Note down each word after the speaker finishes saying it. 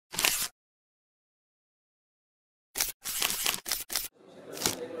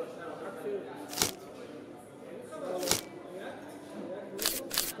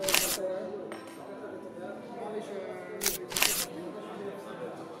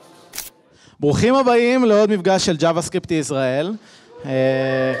ברוכים הבאים לעוד מפגש של JavaScript ישראל.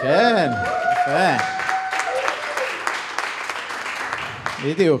 כן, יפה.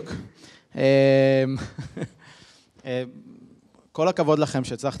 בדיוק. כל הכבוד לכם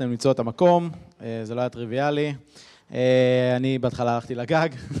שהצלחתם למצוא את המקום, זה לא היה טריוויאלי. אני בהתחלה הלכתי לגג,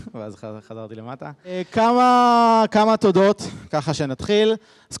 ואז חזרתי למטה. כמה תודות, ככה שנתחיל.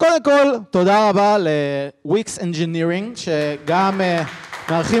 אז קודם כל, תודה רבה ל-Wix Engineering, שגם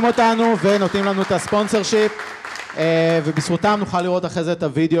מארחים אותנו ונותנים לנו את הספונסר שיפ, ובזכותם נוכל לראות אחרי זה את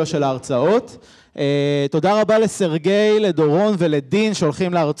הוידאו של ההרצאות. תודה רבה לסרגי, לדורון ולדין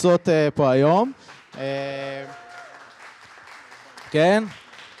שהולכים להרצות פה היום. כן?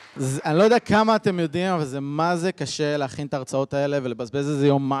 אני לא יודע כמה אתם יודעים, אבל זה מה זה קשה להכין את ההרצאות האלה ולבזבז איזה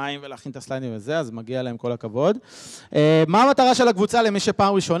יומיים ולהכין את הסליידים וזה, אז מגיע להם כל הכבוד. מה המטרה של הקבוצה למי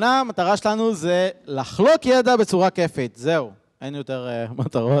שפעם ראשונה? המטרה שלנו זה לחלוק ידע בצורה כיפית. זהו, אין יותר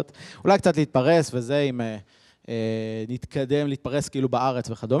מטרות. אולי קצת להתפרס וזה אם נתקדם, להתפרס כאילו בארץ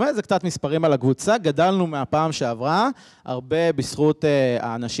וכדומה. זה קצת מספרים על הקבוצה. גדלנו מהפעם שעברה, הרבה בזכות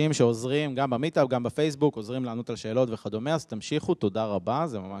האנשים שעוזרים, גם במיטאפ, גם בפייסבוק, עוזרים לענות על שאלות וכדומה, אז תמשיכו, תודה רבה,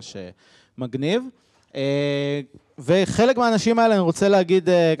 זה ממש מגניב. וחלק מהאנשים האלה אני רוצה להגיד,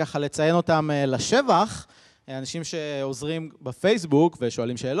 ככה לציין אותם לשבח, אנשים שעוזרים בפייסבוק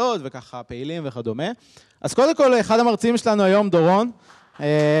ושואלים שאלות וככה פעילים וכדומה. אז קודם כל, אחד המרצים שלנו היום, דורון,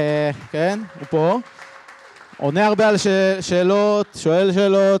 כן, הוא פה. עונה הרבה על שאלות, שואל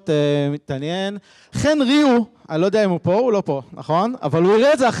שאלות, מתעניין. חן ריו, אני לא יודע אם הוא פה, הוא לא פה, נכון? אבל הוא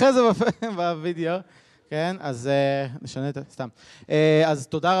יראה את זה אחרי זה בווידאו. כן, אז נשנה את זה, סתם. אז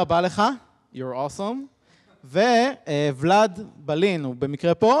תודה רבה לך, you're awesome. וולד בלין, הוא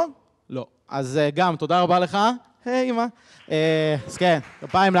במקרה פה? לא. אז גם תודה רבה לך. היי, אמא. אז כן,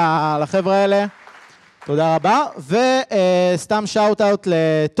 כפיים לחבר'ה האלה. תודה רבה. וסתם שאוט-אוט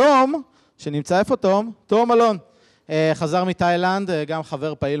לתום. שנמצא איפה תום? תום אלון. חזר מתאילנד, גם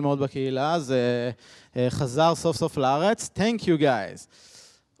חבר פעיל מאוד בקהילה, אז חזר סוף סוף לארץ. Thank you guys.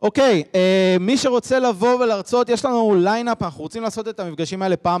 אוקיי, מי שרוצה לבוא ולהרצות, יש לנו ליינאפ, אנחנו רוצים לעשות את המפגשים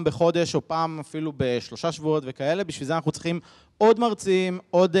האלה פעם בחודש, או פעם אפילו ב3 שבועות וכאלה, בשביל זה אנחנו צריכים עוד מרצים,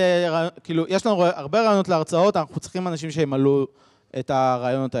 עוד, כאילו, יש לנו הרבה רעיונות להרצאות, אנחנו צריכים אנשים שימלאו את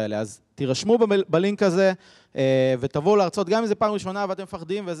הרעיונות האלה. אז תירשמו בלינק הזה, ותבואו להרצות, גם אם זה פעם ראשונה ואתם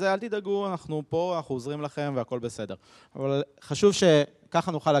מפחדים וזה, אל תדאגו, אנחנו פה, אנחנו עוזרים לכם והכל בסדר. אבל חשוב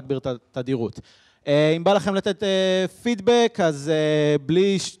שככה נוכל להגביר את התדירות. אם בא לכם לתת פידבק, אז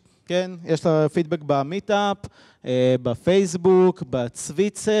בלי, כן, יש לה פידבק במיטאפ, בפייסבוק,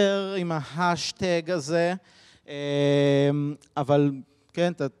 בצוויצר, עם ההשטג הזה, אבל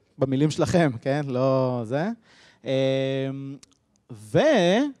כן, במילים שלכם, כן, לא זה.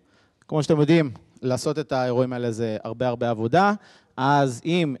 וכמו שאתם יודעים, לעשות את האירועים האלה זה הרבה עבודה, אז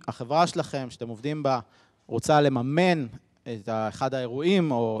אם החברה שלכם שאתם עובדים בה רוצה לממן את אחד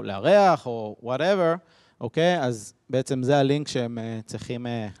האירועים או לארח או whatever, אוקיי? אז בעצם זה הלינק שהם צריכים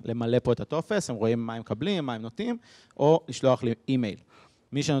למלא פה את הטופס, הם רואים מה הם מקבלים, מה הם נותנים, או לשלוח לי אימייל.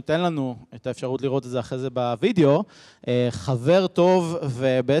 מי שנותן לנו את האפשרות לראות את זה אחרי זה בווידאו, חבר טוב,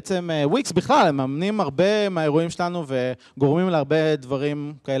 ובעצם וויקס בכלל, הם מאמנים הרבה מהאירועים שלנו וגורמים להרבה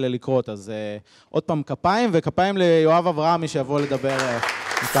דברים כאלה לקרות. אז עוד פעם כפיים, וכפיים ליואב אברהם, מי שיבוא לדבר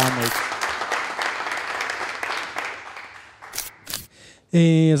איתם.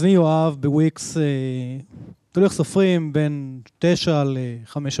 אז אני יואב בוויקס, תלוי איך סופרים בין 9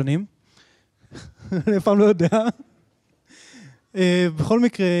 ל5 שנים. אני פעם לא יודע. בכל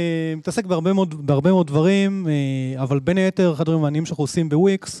מקרה, מתעסק בהרבה מאוד דברים, אבל בין היתר, אחד הדברים המעניינים שאנחנו עושים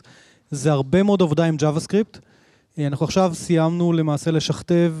בוויקס, זה הרבה מאוד עבודה עם JavaScript. אנחנו עכשיו סיימנו למעשה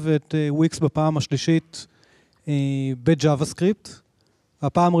לשכתב את וויקס בפעם השלישית ב-JavaScript.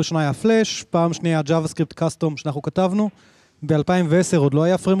 הפעם הראשונה היה פלאש, פעם שנייה JavaScript קאסטום שאנחנו כתבנו. ב-2010 עוד לא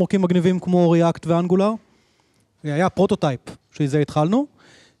היה פריימוורקים מגניבים כמו React ואנגולר. היה פרוטוטייפ, שזה התחלנו,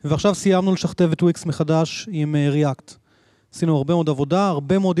 ועכשיו סיימנו לשכתב את וויקס מחדש עם React. עשינו הרבה מאוד עבודה,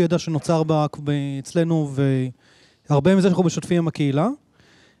 הרבה מאוד ידע שנוצר אצלנו, והרבה מזה שאנחנו משתפים עם הקהילה.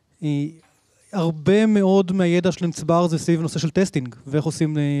 הרבה מאוד מהידע שנצבר זה סביב נושא של טסטינג, ואיך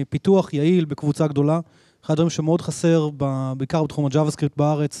עושים פיתוח יעיל בקבוצה גדולה. אחד הדברים שמאוד חסר, בעיקר בתחום ה-JavaScript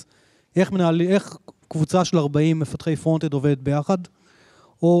בארץ, איך קבוצה של 40 מפתחי פרונט-אנד עובדת ביחד,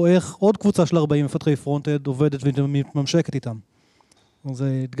 או איך עוד קבוצה של 40 מפתחי פרונט-אנד עובדת ומתממשקת איתם.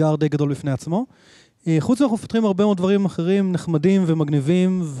 זה אתגר די גדול בפני עצמו. חוץ מזה אנחנו מפתחים הרבה מאוד דברים אחרים נחמדים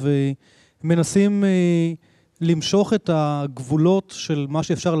ומגניבים, ומנסים למשוך את הגבולות של מה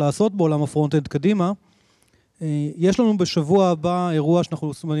שאפשר לעשות בעולם הפרונט-אנד קדימה. יש לנו בשבוע הבא אירוע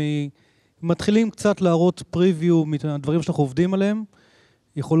שאנחנו מתחילים קצת להראות פריוויו מהדברים שאנחנו עובדים עליהם.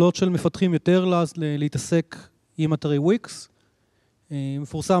 יכולות של מפתחים יותר להתעסק עם אתרי וויקס.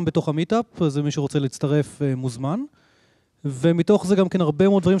 מפורסם בתוך המיטאפ, אז מי שרוצה להצטרף מוזמן. ומתוך זה גם כן הרבה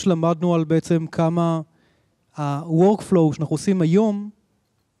מאוד דברים שלמדנו על בעצם כמה ה-workflow שאנחנו עושים היום,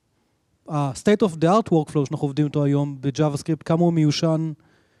 ה-state of the art workflow שאנחנו עובדים אותו היום ב-JavaScript, כמה הוא מיושן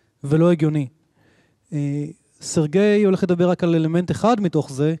ולא הגיוני. סרגי הולך לדבר רק על אלמנט אחד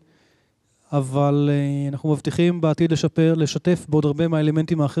מתוך זה, אבל אנחנו מבטיחים בעתיד לשתף בעוד הרבה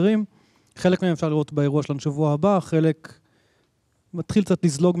מהאלמנטים האחרים. חלק מהם אפשר לראות באירוע שלנו שבוע הבא, חלק מתחיל קצת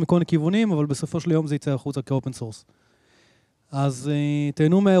לזלוג מכל כיוונים, אבל בסופו של יום זה יצא החוצה כאופן סורס. אז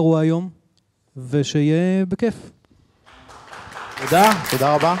תהנו מהאירוע היום, ושיהיה בכיף.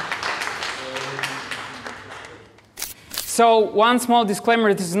 תודה רבה. So, one small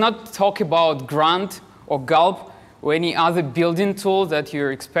disclaimer, this is not talk about Grunt or Gulp or any other building tool that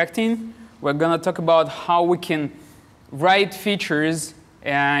you're expecting. We're going to talk about how we can write features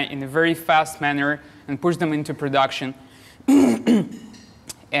in a very fast manner and push them into production.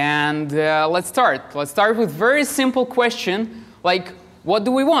 And let's start. Let's start with a very simple question, like, what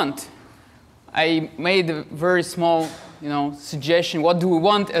do we want? I made a very small, suggestion. What do we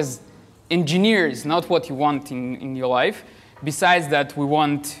want as engineers, not what you want in your life. Besides that, we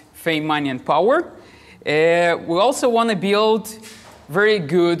want fame, money, and power. We also want to build very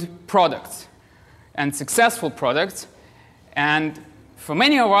good products and successful products. And for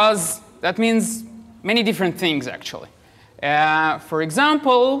many of us, that means many different things, actually. For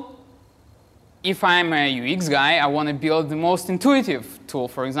example, if I'm a UX guy, I want to build the most intuitive tool,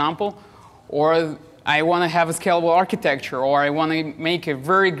 for example, or I want to have a scalable architecture, or I want to make a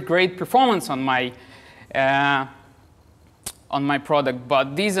very great performance on my product.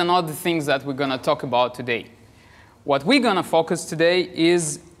 But these are not the things that we're going to talk about today. What we're going to focus today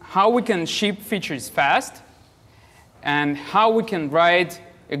is how we can ship features fast and how we can write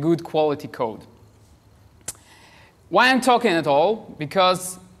a good quality code. Why I'm talking at all?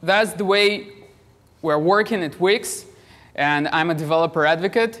 Because that's the way we're working at Wix. And I'm a developer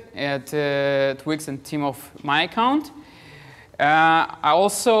advocate at Wix and team of my account. I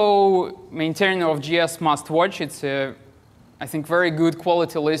also maintainer of GS Must Watch. It's a, I think, very good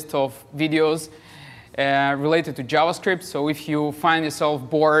quality list of videos related to JavaScript. So if you find yourself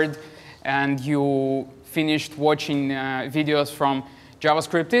bored and you finished watching videos from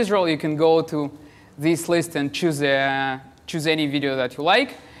JavaScript Israel, you can go to this list and choose any video that you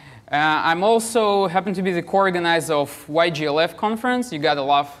like. I'm also happen to be the co-organizer of YGLF conference. You got a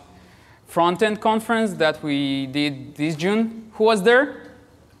lot of front-end conference that we did this June. Who was there?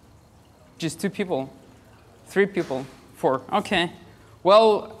 Just 2 people, 3 people, 4. Okay.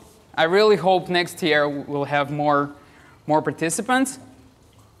 Well, I really hope next year we'll have more participants.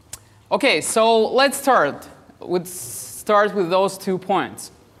 Okay, so let's start. Let's start with those 2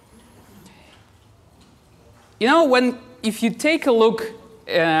 points. If you take a look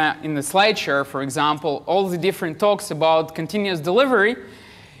in the SlideShare, for example, all the different talks about continuous delivery,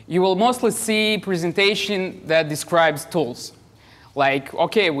 you will mostly see presentation that describes tools. Like,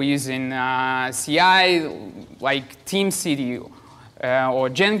 okay, we're using CI, like TeamCity, or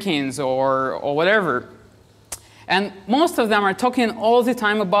Jenkins, or whatever. And most of them are talking all the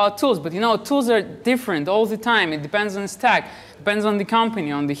time about tools. But tools are different all the time. It depends on the stack, depends on the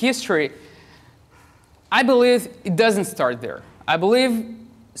company, on the history. I believe it doesn't start there. I believe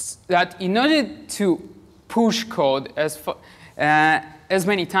that in order to push code as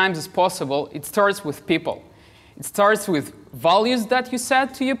many times as possible, it starts with people. It starts with values that you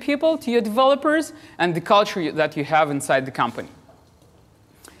set to your people, to your developers, and the culture that you have inside the company.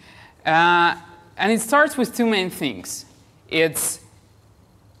 And it starts with 2 main things. It's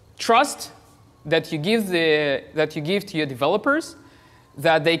trust that you give to your developers,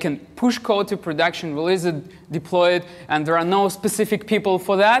 that they can push code to production, release it, deploy it, and there are no specific people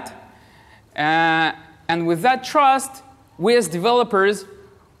for that. And with that trust, we as developers,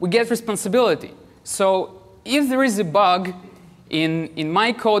 we get responsibility. So if there is a bug in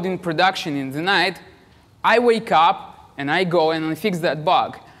my code in production in the night, I wake up and I go and I fix that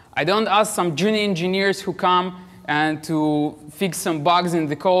bug. I don't ask some junior engineers who come and to fix some bugs in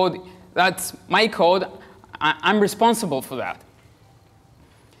the code. That's my code. I'm responsible for that.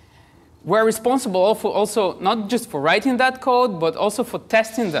 We're responsible also not just for writing that code, but also for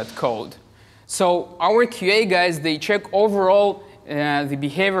testing that code. So our QA guys, they check overall the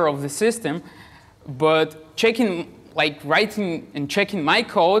behavior of the system, but checking, like writing and checking my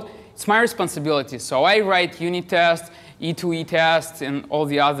code, it's my responsibility. So I write unit tests, E2E tests, and all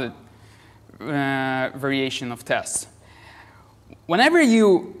the other variation of tests. Whenever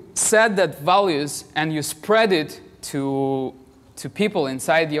you set that values and you spread it to to people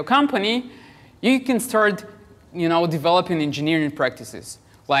inside your company, you can start developing engineering practices,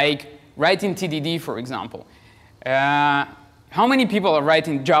 like writing TDD, for example. How many people are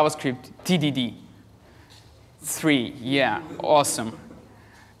writing JavaScript TDD? 3, yeah, awesome.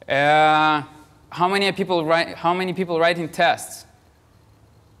 How many people writing tests?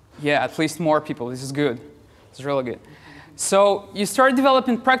 Yeah, at least more people. This is good. It's really good. So you start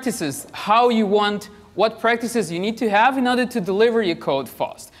developing practices, what practices you need to have in order to deliver your code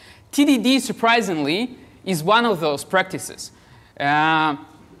fast. TDD, surprisingly, is one of those practices.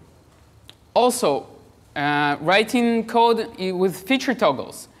 Also, writing code with feature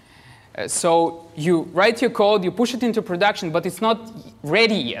toggles. So you write your code, you push it into production, but it's not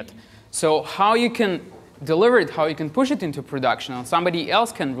ready yet. So how you can deliver it, how you can push it into production, and somebody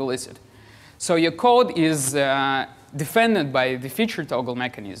else can release it. So your code is defended by the feature toggle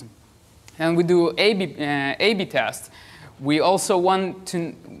mechanism. And we do A/B tests. We also want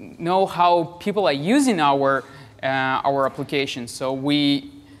to know how people are using our application. So we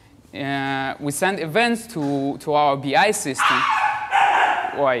send events to our BI system.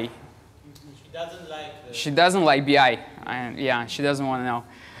 Why? She doesn't like BI. Yeah, she doesn't want to know.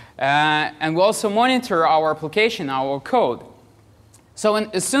 And we also monitor our application, our code. So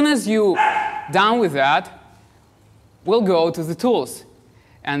as soon as you're done with that, we'll go to the tools.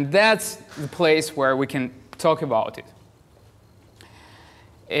 And that's the place where we can talk about it.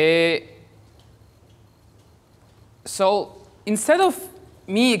 So instead of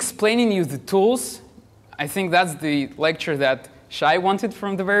me explaining you the tools, I think that's the lecture that Shai wanted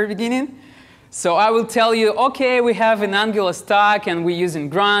from the very beginning. So I will tell you, OK, we have an Angular stack, and we're using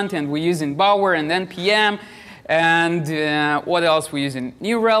Grunt, and we're using Bower, and NPM, and what else? We're using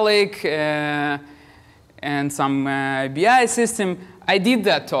New Relic, and some BI system. I did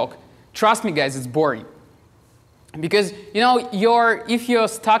that talk. Trust me, guys, it's boring. Because if your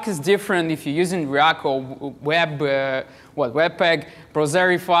stack is different, if you're using React or Webpack,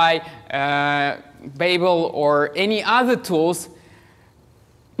 Proserify, Babel, or any other tools,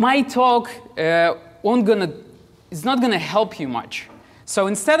 my talk is not going to help you much. So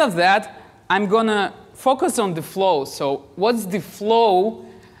instead of that, I'm going to focus on the flow. So what's the flow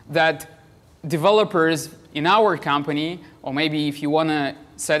that developers in our company, or maybe if you want to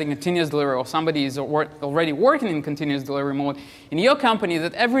set a continuous delivery, or somebody is already working in continuous delivery mode in your company,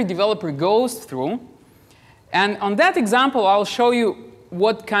 that every developer goes through. And on that example, I'll show you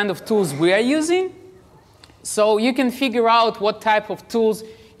what kind of tools we are using. So you can figure out what type of tools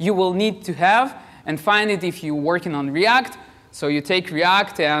you will need to have and find it if you're working on React. So you take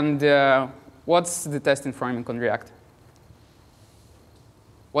React, and what's the testing framework on React?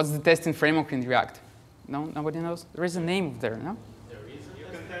 What's the testing framework in React? No, nobody knows? There is a name there, no? There is. You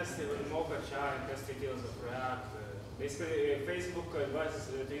can test it with Mocha char and test details of React. Basically, Facebook advises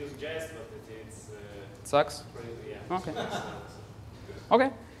to use Jest, but it's it sucks? Yeah. OK. OK.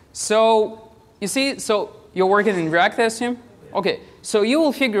 So you see, so you're working in React, I assume? Yeah. OK. So you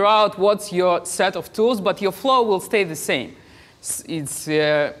will figure out what's your set of tools, but your flow will stay the same. It's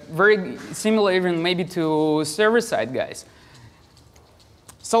very similar even maybe to server-side guys.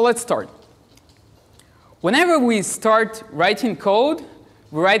 So let's start. Whenever we start writing code,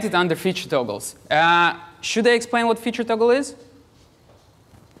 we write it under feature toggles. Should I explain what feature toggle is?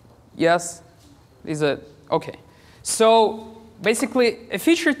 Yes? Is it? OK. So basically, a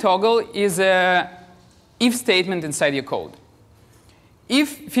feature toggle is an if statement inside your code.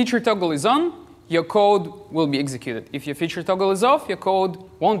 If feature toggle is on, your code will be executed. If your feature toggle is off, your code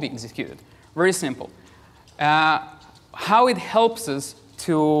won't be executed. Very simple. How it helps us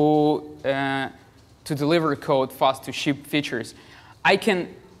to deliver code fast, to ship features. I can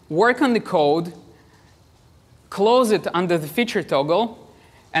work on the code, close it under the feature toggle,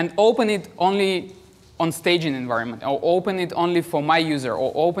 and open it only on staging environment, or open it only for my user,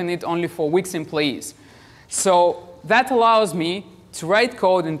 or open it only for Wix employees. So that allows me to write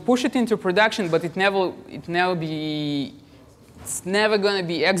code and push it into production, but it's never going to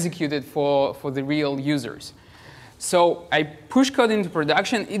be executed for the real users. So I push code into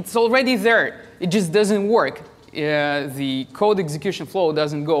production. It's already there. It just doesn't work. The code execution flow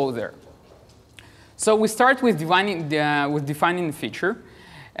doesn't go there. So we start with defining the feature.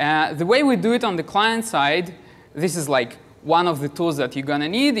 The way we do it on the client side, this is like one of the tools that you're going to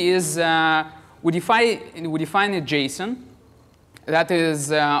need, is we define a JSON. That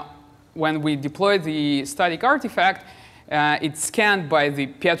is, when we deploy the static artifact, it's scanned by the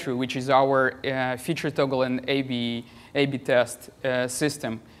Petri, which is our feature toggle and A/B test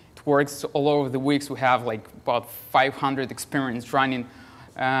system. It works all over the Wix. We have like about 500 experiments running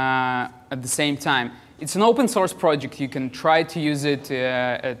at the same time. It's an open source project. You can try to use it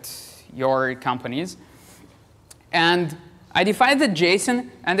at your companies. And I define the JSON,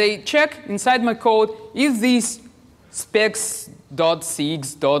 and I check inside my code if these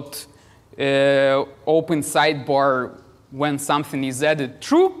specs.cx open sidebar when something is added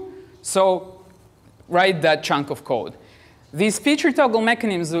true. So write that chunk of code. These feature toggle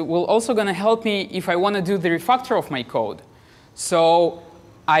mechanisms will also going to help me if I want to do the refactor of my code. So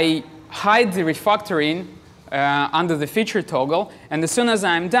I hide the refactoring under the feature toggle, and as soon as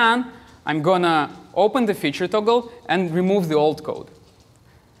I'm done, I'm going to open the feature toggle and remove the old code.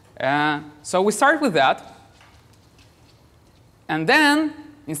 So we start with that. And then,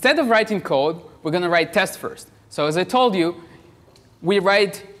 instead of writing code, we're going to write test first. So as I told you, we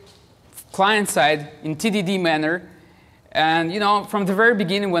write client-side in TDD manner. And from the very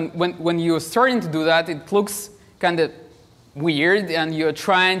beginning, when you're starting to do that, it looks kind of weird, and you're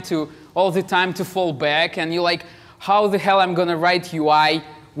trying to all the time to fall back, and you're like, how the hell I'm going to write UI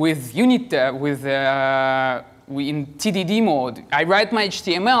with unit in TDD mode? I write my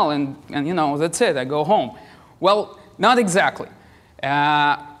HTML, and that's it. I go home. Well, not exactly.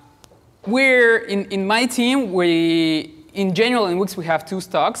 We're in my team. In general, in Wix, we have two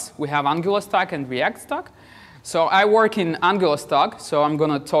stacks. We have Angular stack and React stack. So I work in Angular stack, so I'm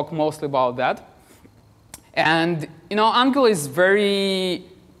going to talk mostly about that. And Angular has very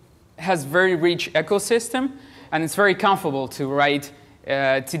rich ecosystem, and it's very comfortable to write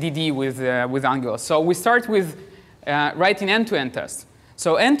TDD with Angular. So we start with writing end-to-end tests.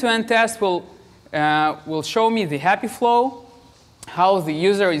 So end-to-end test will show me the happy flow, how the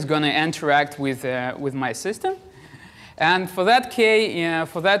user is going to interact with my system. And for that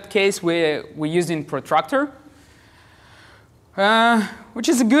case, we're using Protractor, which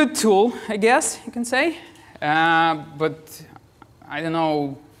is a good tool, I guess you can say. But I don't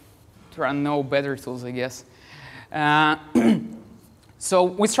know, there are no better tools, I guess. So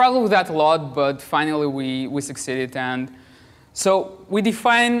we struggled with that a lot, but finally we succeeded. And so we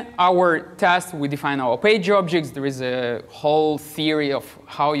define our test, we define our page objects. There is a whole theory of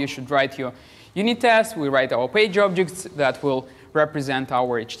how you should write your unit test. We write our page objects that will represent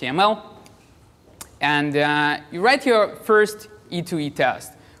our HTML. And you write your first E2E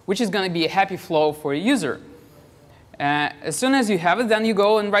test, which is going to be a happy flow for a user. As soon as you have it, then you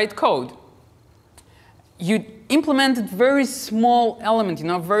go and write code. You implemented very small element,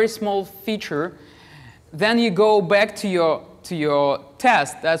 very small feature. Then you go back to your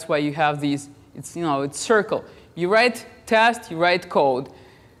test. That's why you have these. It's circle. You write test, you write code.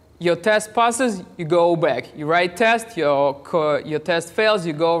 Your test passes, you go back. You write test, your test fails,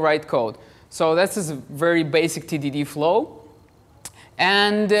 you go write code. So this is a very basic TDD flow.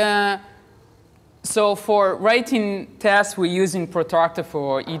 And so for writing tests, we're using Protractor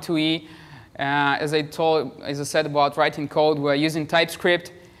for E2E. As I said about writing code, we're using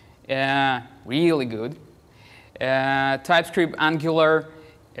TypeScript, really good. TypeScript, Angular,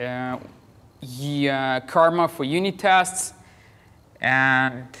 Karma for unit tests,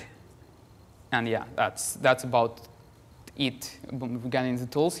 and yeah, that's about it. We got into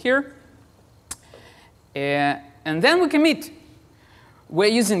tools here, and then we commit. We're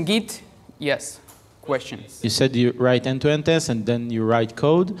using Git. Yes. Questions? You said you write end-to-end tests and then you write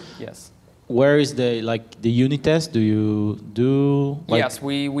code. Yes. Where is the unit test? Do you do? Yes,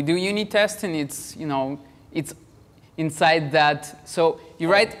 we do unit testing. It's it's inside that. So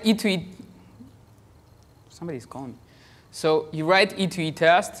you write E2E. Somebody's calling me. So you write E2E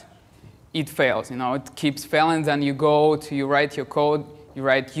test. It fails. It keeps failing. Then you write your code. You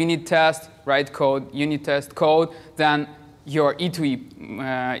write unit test. Write code. Unit test code. Then your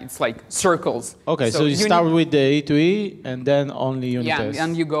E2E, it's like circles. Okay, so you start with the E2E and then only unit test. Yeah,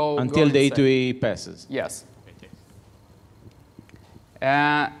 and you go until the E2E passes. Yes.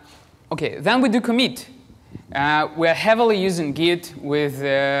 Okay, then we do commit. We're heavily using Git.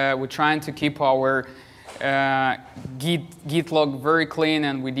 We're trying to keep our Git log very clean,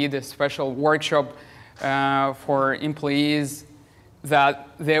 and we did a special workshop for employees that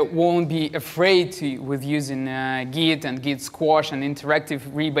they won't be afraid with using Git and Git squash and interactive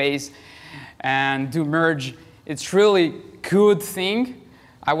rebase and do merge. It's really good thing.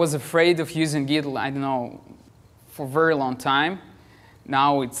 I was afraid of using Git, I don't know, for a very long time.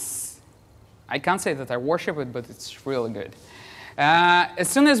 Now I can't say that I worship it, but it's really good. As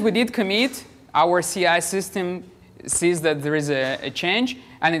soon as we did commit, our CI system sees that there is a change,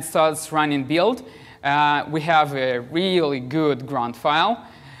 and it starts running build. We have a really good grunt file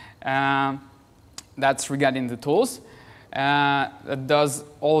that's regarding the tools that does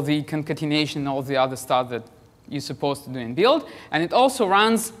all the concatenation, all the other stuff that you're supposed to do in build. And it also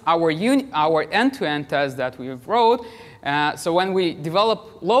runs our end-to-end test that we wrote. So when we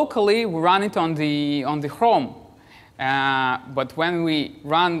develop locally, we run it on the Chrome. But when we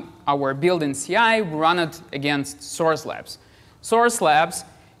run our build in CI, we run it against Source Labs. Source Labs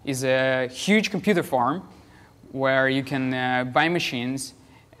is a huge computer farm where you can buy machines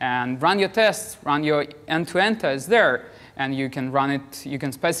and run your tests, run your end-to-end tests there. And you can run it, you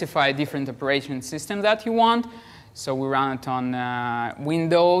can specify different operation systems that you want. So we run it on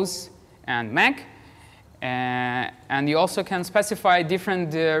Windows and Mac. And you also can specify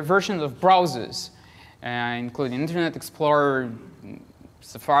different versions of browsers, including Internet Explorer,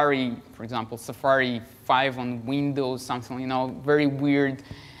 Safari, for example, Safari 5 on Windows, something, you know, very weird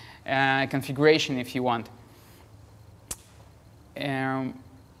configuration if you want.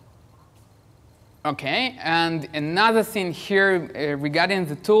 Okay, and another thing here regarding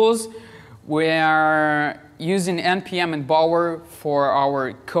the tools, we are using NPM and Bower for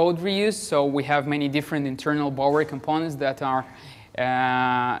our code reuse. So we have many different internal Bower components that are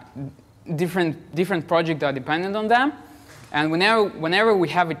different projects are dependent on them. And whenever we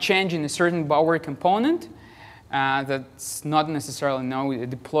have a change in a certain Bower component, that's not necessarily a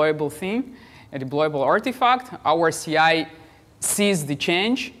deployable thing, a deployable artifact, our CI sees the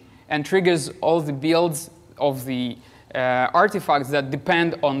change and triggers all the builds of the artifacts that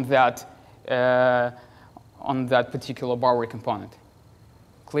depend on that particular Bower component.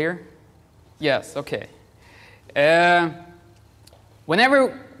 Clear? Yes, OK.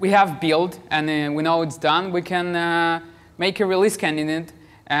 Whenever we have build and we know it's done, we can make a release candidate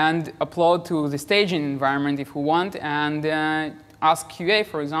and upload to the staging environment if we want, and ask QA,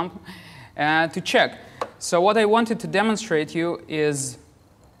 for example, to check. So what I wanted to demonstrate you is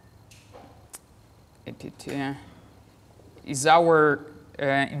our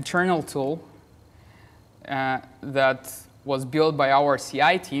internal tool that was built by our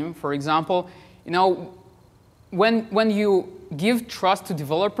CI team. For example, you know, when you give trust to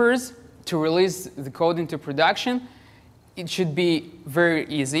developers to release the code into production, it should be very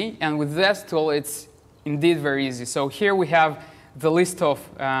easy. And with this tool, it's indeed very easy. So here we have the list of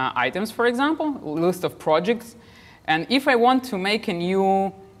items, for example, list of projects. And if I want to make a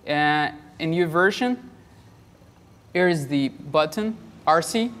new version, here is the button,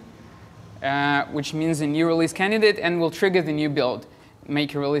 RC, which means a new release candidate, and will trigger the new build,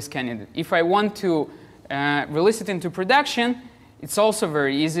 make a release candidate. If I want to release it into production, it's also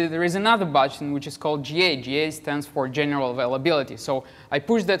very easy. There is another button which is called GA. GA stands for general availability. So I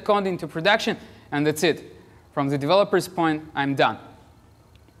push that code into production, and that's it. From the developer's point, I'm done.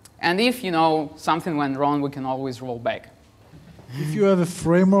 And if something went wrong, we can always roll back. If you have a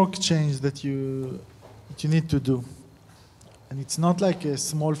framework change that you need to do, and it's not like a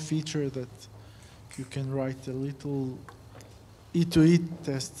small feature that you can write a little E2E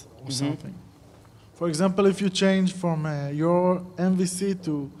test or something. For example, if you change from your MVC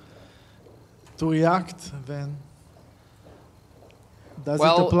to React, then does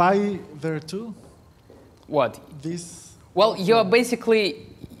it apply there too? What? This? Well, you're basically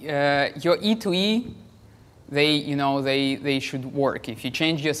your E2E. They should work. If you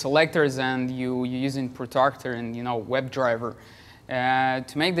change your selectors and you're using Protractor and WebDriver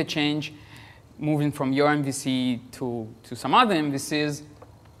to make the change, moving from your MVC to some other MVCs,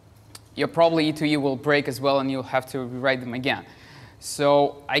 your probably E2E will break as well, and you'll have to rewrite them again.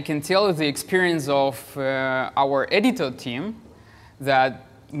 So I can tell you the experience of our editor team that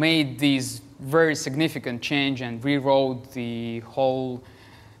made these very significant change and rewrote the whole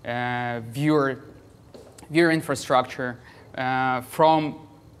viewer infrastructure from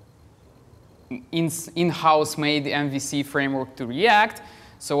in-house made MVC framework to React.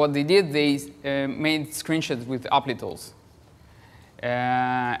 So what they did, they made screenshots with applitools.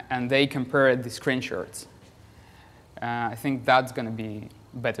 And they compared the screenshots. I think that's going to be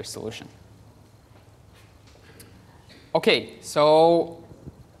a better solution. OK, so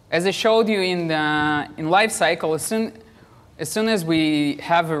as I showed you in lifecycle, as soon as we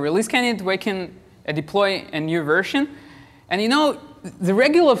have a release candidate, we can deploy a new version. And the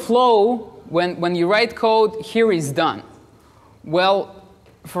regular flow, when you write code, here is done. Well,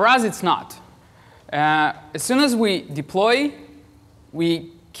 for us, it's not. As soon as we deploy,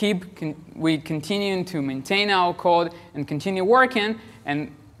 we continue to maintain our code and continue working.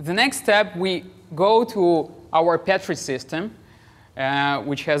 And the next step, we go to our Petri system,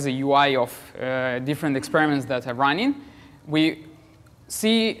 which has a UI of different experiments that are running. We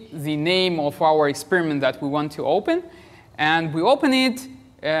see the name of our experiment that we want to open, and we open it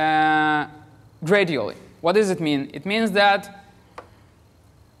gradually. What does it mean? It means that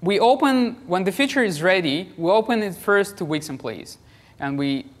when the feature is ready, we open it first to Wix employees. And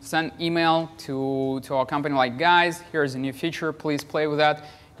we send email to our company like, guys, here's a new feature, please play with that,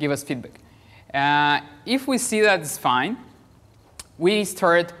 give us feedback. If we see that it's fine, we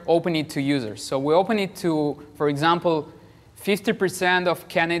start opening it to users. So we open it to, for example, 50% of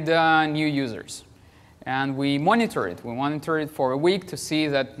Canada new users. And we monitor it. We monitor it for a week to see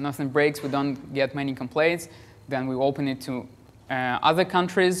that nothing breaks, we don't get many complaints. Then we open it to other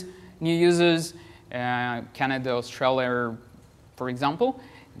countries, new users, Canada, Australia, for example,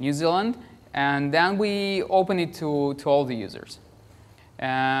 New Zealand. And then we open it to all the users.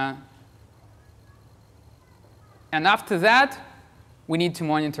 And after that, we need to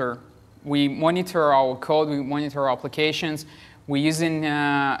monitor. We monitor our code, we monitor our applications. We're using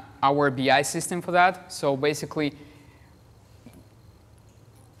our BI system for that. So basically,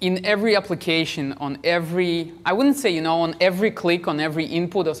 in every application, on every, I wouldn't say, on every click, on every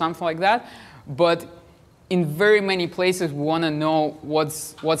input or something like that, but in very many places, we want to know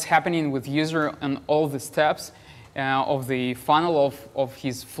what's happening with user and all the steps of the funnel of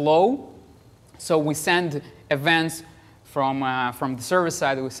his flow. So we send events from the server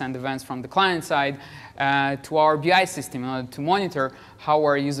side, we send events from the client side to our BI system in order to monitor how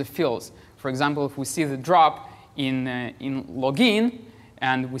our user feels. For example, if we see the drop in login,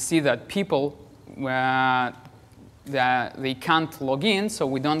 and we see that people, they can't log in, so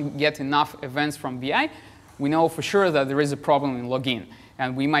we don't get enough events from BI, we know for sure that there is a problem in login.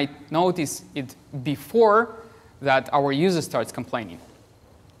 And we might notice it before that our user starts complaining.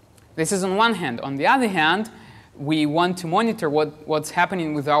 This is on one hand. On the other hand, we want to monitor what's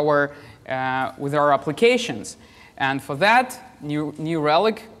happening with our applications. And for that, New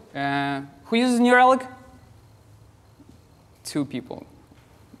Relic, who uses New Relic? 2 people.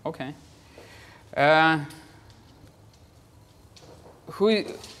 OK.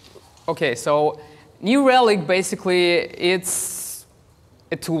 OK, so New Relic, basically, it's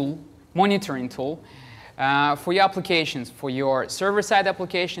a tool, monitoring tool, for your applications, for your server-side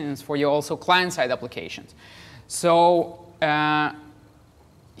applications, for your also client-side applications. So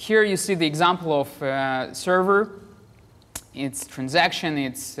here you see the example of server. It's transaction,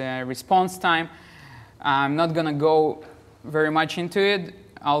 it's response time. I'm not going to go very much into it.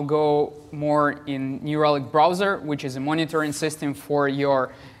 I'll go more in New Relic browser, which is a monitoring system for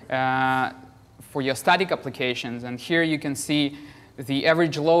your static applications. And here you can see the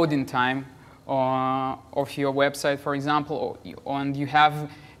average loading time of your website, for example, and you have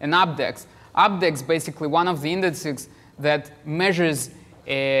an updex. Updex, basically one of the indexes that measures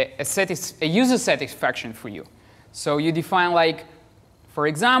a user satisfaction for you. So you define, like, for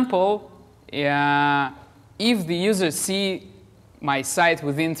example, if the user see my site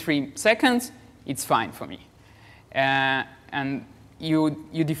within 3 seconds, it's fine for me. And you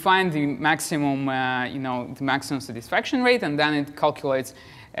define the maximum, the maximum satisfaction rate, and then it calculates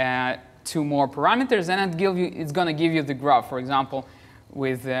 2 more parameters, and it's going to give you the graph. For example,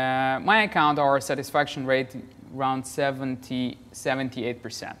 with my account, our satisfaction rate around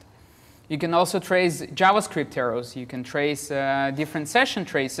 78%. You can also trace JavaScript errors. You can trace different session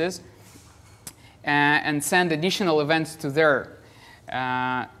traces and send additional events to there.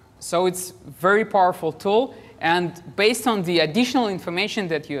 So it's a very powerful tool. And based on the additional information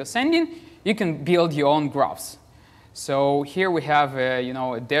that you are sending, you can build your own graphs. So here we have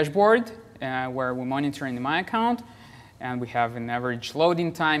a dashboard where we're monitoring my account. And we have an average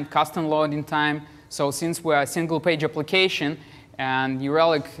loading time, custom loading time. So since we're a single-page application, and New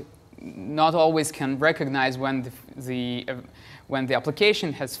Relic not always can recognize when the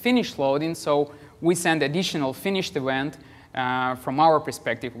application has finished loading, so we send additional finished event from our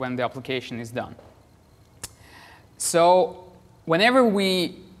perspective when the application is done. So whenever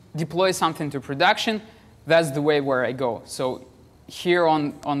we deploy something to production, that's the way where I go. So here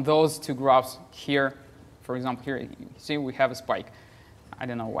on those 2 graphs here, for example, here, you see we have a spike. I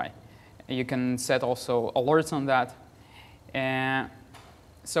don't know why. You can set also alerts on that.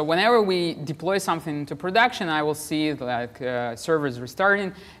 So whenever we deploy something into production, I will see like servers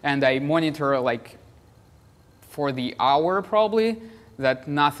restarting, and I monitor like for the hour probably that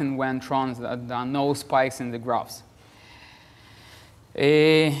nothing went wrong, that there are no spikes in the graphs.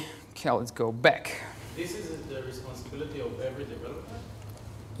 Okay, let's go back. This is the responsibility of every developer?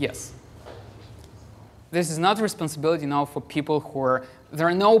 Yes. This is not responsibility now for people who are, there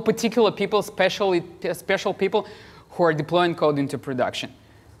are no particular people, special people who are deploying code into production.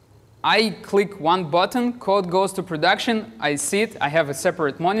 I click one button, code goes to production, I see it, I have a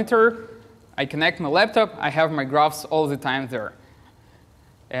separate monitor, I connect my laptop, I have my graphs all the time there.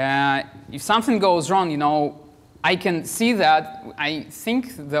 If something goes wrong, I can see that. I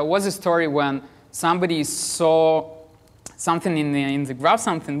think there was a story when somebody saw something in the graph,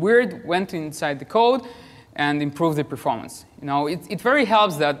 something weird, went inside the code, and improved the performance. It very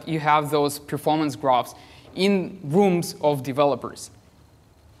helps that you have those performance graphs in rooms of developers.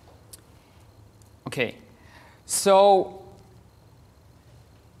 OK, so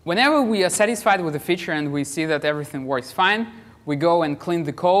whenever we are satisfied with a feature and we see that everything works fine, we go and clean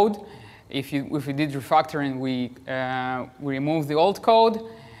the code. If we did refactoring, we remove the old code.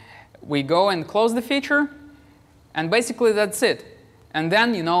 We go and close the feature. And basically, that's it. And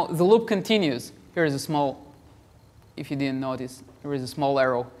then the loop continues. Here is a small, if you didn't notice, here is a small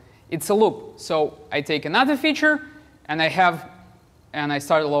arrow. It's a loop. So I take another feature, and I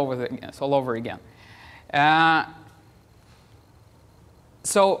start all over again.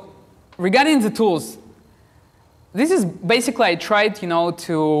 So regarding the tools, this is basically I tried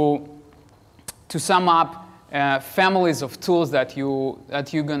to sum up families of tools that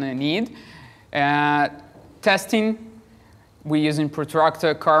you're gonna need. Testing, we're using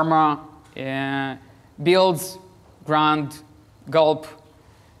Protractor, Karma, builds, Grunt, Gulp,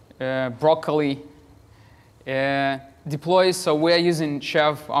 Broccoli, deploys. So we're using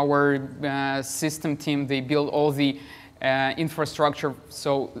Chef, our system team. They build all the infrastructure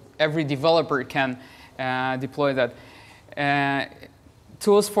so every developer can deploy that.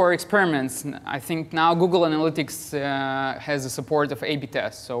 Tools for experiments. I think now Google Analytics has the support of A/B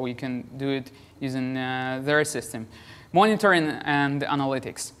tests, so you can do it using their system. Monitoring and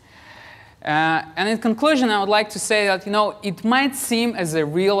analytics. And in conclusion, I would like to say that it might seem as a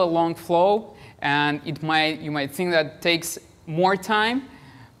real long flow, and you might think that it takes more time,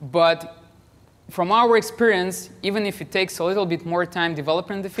 but from our experience, even if it takes a little bit more time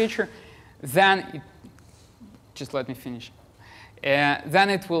developing the feature, then just let me finish. Then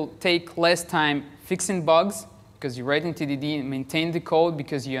it will take less time fixing bugs, because you write in TDD and maintain the code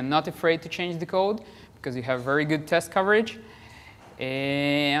because you are not afraid to change the code, because you have very good test coverage.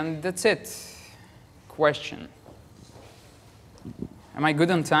 And that's it. Question. Am I good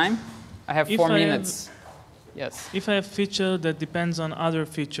on time? I have 4 minutes. Yes. If I have a feature that depends on other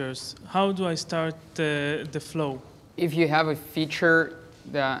features, how do I start the flow? If you have a feature,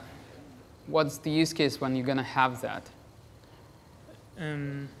 what's the use case when you're going to have that?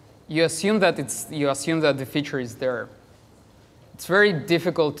 You assume that the feature is there. It's very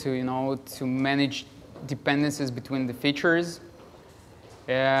difficult to manage dependencies between the features.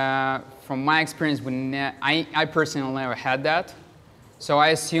 From my experience, I personally never had that. So I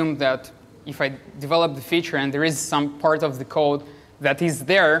assume that if I develop the feature and there is some part of the code that is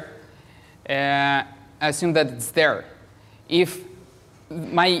there, I assume that it's there. If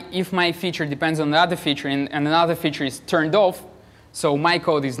my feature depends on another feature and another feature is turned off, so my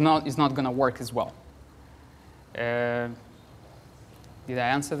code is not going to work as well. Did I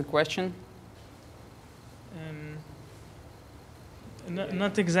answer the question?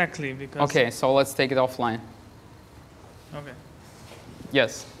 Not exactly, because... OK, so let's take it offline. OK.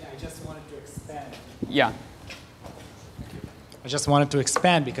 Yes? Yeah, I just wanted to expand. Yeah. I just wanted to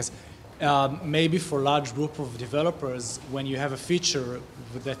expand because maybe for a large group of developers, when you have a feature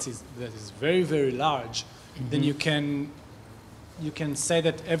that is very, very large, then you can say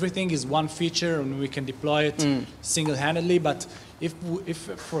that everything is one feature and we can deploy it single-handedly. But if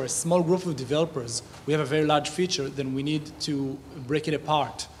for a small group of developers we have a very large feature, then we need to break it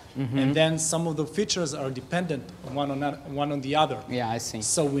apart. And then some of the features are dependent one on the other. Yeah, I see.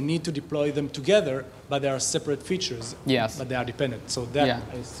 So we need to deploy them together, but they are separate features. Yes. But they are dependent. So that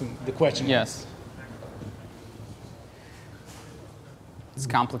I assume the question. Yes. It's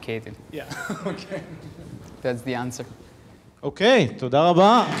complicated. Yeah. Okay. That's the answer. אוקיי, תודה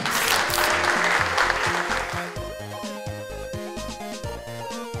רבה.